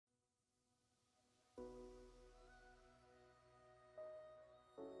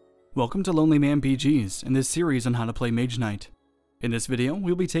Welcome to LonelyMan PGs and this series on how to play Mage Knight. In this video,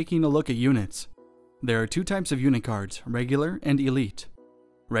 we'll be taking a look at units. There are two types of unit cards, regular and elite.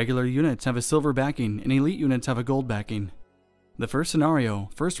 Regular units have a silver backing and elite units have a gold backing. The first scenario,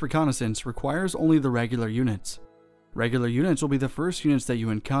 First Reconnaissance, requires only the regular units. Regular units will be the first units that you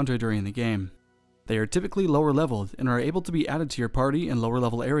encounter during the game. They are typically lower leveled and are able to be added to your party in lower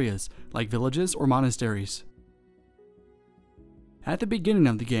level areas, like villages or monasteries. At the beginning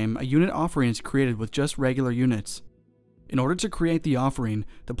of the game, a unit offering is created with just regular units. In order to create the offering,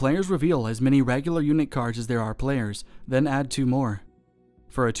 the players reveal as many regular unit cards as there are players, then add 2 more.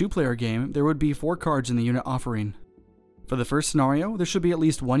 For a 2-player game, there would be 4 cards in the unit offering. For the first scenario, there should be at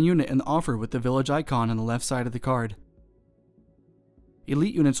least 1 unit in the offer with the village icon on the left side of the card.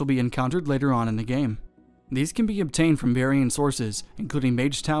 Elite units will be encountered later on in the game. These can be obtained from varying sources, including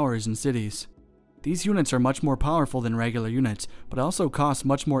mage towers and cities. These units are much more powerful than regular units, but also cost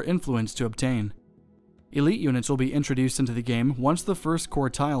much more influence to obtain. Elite units will be introduced into the game once the first core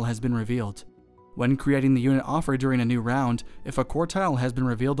tile has been revealed. When creating the unit offer during a new round, if a core tile has been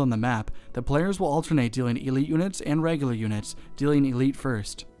revealed on the map, the players will alternate dealing elite units and regular units, dealing elite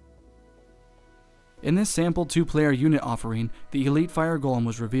first. In this sample 2-player unit offering, the elite fire golem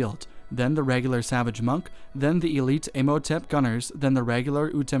was revealed, then the regular savage monk, then the elite Amotep gunners, then the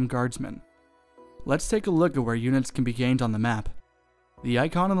regular Utem guardsmen. Let's take a look at where units can be gained on the map. The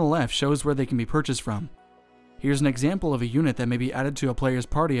icon on the left shows where they can be purchased from. Here's an example of a unit that may be added to a player's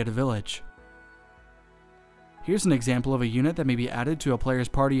party at a village. Here's an example of a unit that may be added to a player's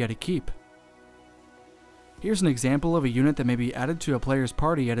party at a keep. Here's an example of a unit that may be added to a player's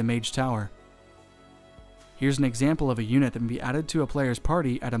party at a mage tower. Here's an example of a unit that may be added to a player's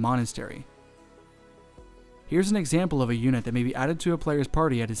party at a monastery. Here's an example of a unit that may be added to a player's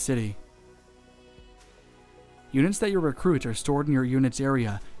party at a city. Units that you recruit are stored in your unit's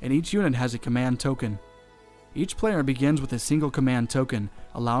area, and each unit has a command token. Each player begins with a single command token,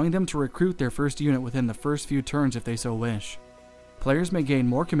 allowing them to recruit their first unit within the first few turns if they so wish. Players may gain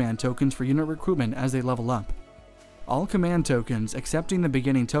more command tokens for unit recruitment as they level up. All command tokens, excepting the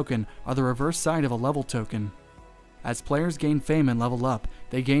beginning token, are the reverse side of a level token. As players gain fame and level up,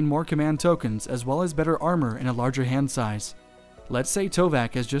 they gain more command tokens as well as better armor and a larger hand size. Let's say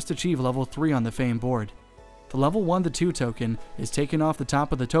Tovak has just achieved level 3 on the fame board. The level 1-2 token is taken off the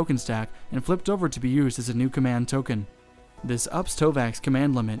top of the token stack and flipped over to be used as a new command token. This ups Tovak's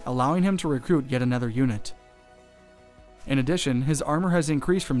command limit, allowing him to recruit yet another unit. In addition, his armor has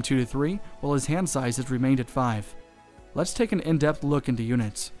increased from 2 to 3, while his hand size has remained at 5. Let's take an in-depth look into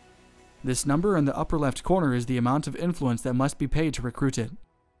units. This number in the upper left corner is the amount of influence that must be paid to recruit it.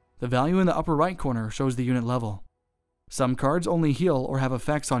 The value in the upper right corner shows the unit level. Some cards only heal or have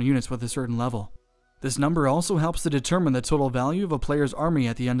effects on units with a certain level. This number also helps to determine the total value of a player's army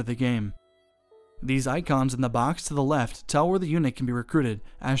at the end of the game. These icons in the box to the left tell where the unit can be recruited,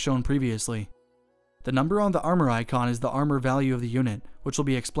 as shown previously. The number on the armor icon is the armor value of the unit, which will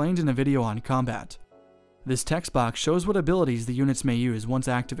be explained in a video on combat. This text box shows what abilities the units may use once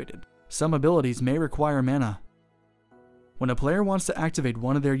activated. Some abilities may require mana. When a player wants to activate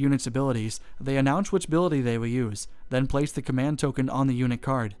one of their unit's abilities, they announce which ability they will use, then place the command token on the unit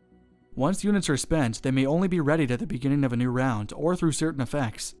card. Once units are spent, they may only be readied at the beginning of a new round or through certain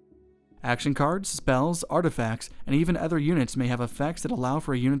effects. Action cards, spells, artifacts, and even other units may have effects that allow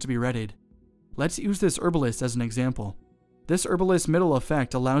for a unit to be readied. Let's use this Herbalist as an example. This Herbalist middle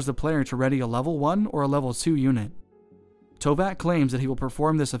effect allows the player to ready a level 1 or a level 2 unit. Tovak claims that he will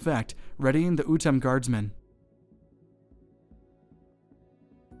perform this effect, readying the Utem guardsman.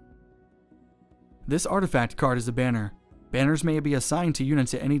 This artifact card is a banner. Banners may be assigned to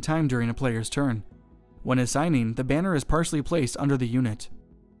units at any time during a player's turn. When assigning, the banner is partially placed under the unit.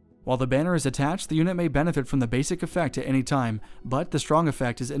 While the banner is attached, the unit may benefit from the basic effect at any time, but the strong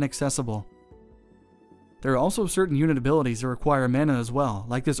effect is inaccessible. There are also certain unit abilities that require mana as well,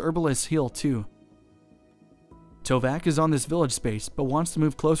 like this Herbalist Heal 2. Tovak is on this village space, but wants to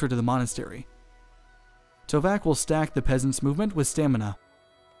move closer to the monastery. Tovak will stack the peasant's movement with stamina.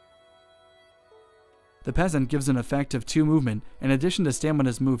 The peasant gives an effect of 2 movement in addition to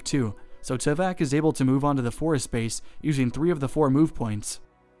stamina's move 2, so Tovak is able to move onto the forest space using 3 of the 4 move points.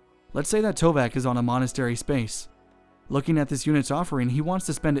 Let's say that Tovak is on a monastery space. Looking at this unit's offering, he wants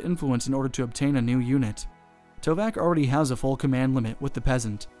to spend influence in order to obtain a new unit. Tovak already has a full command limit with the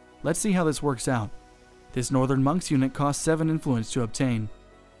peasant. Let's see how this works out. This Northern Monks unit costs 7 influence to obtain.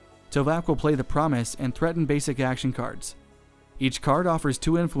 Tovak will play the Promise and Threaten basic action cards. Each card offers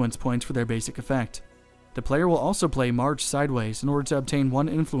 2 influence points for their basic effect. The player will also play March sideways in order to obtain 1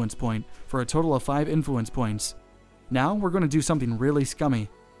 influence point for a total of 5 influence points. Now we're going to do something really scummy.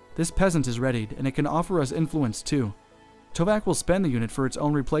 This peasant is readied, and it can offer us influence too. Tovak will spend the unit for its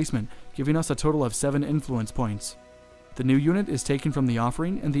own replacement, giving us a total of 7 influence points. The new unit is taken from the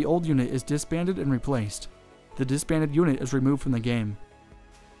offering, and the old unit is disbanded and replaced. The disbanded unit is removed from the game.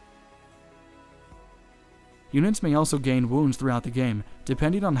 Units may also gain wounds throughout the game,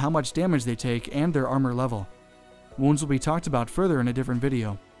 depending on how much damage they take and their armor level. Wounds will be talked about further in a different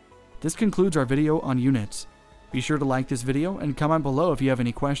video. This concludes our video on units. Be sure to like this video and comment below if you have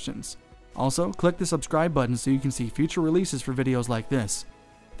any questions. Also, click the subscribe button so you can see future releases for videos like this.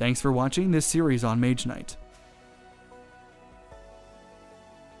 Thanks for watching this series on Mage Knight.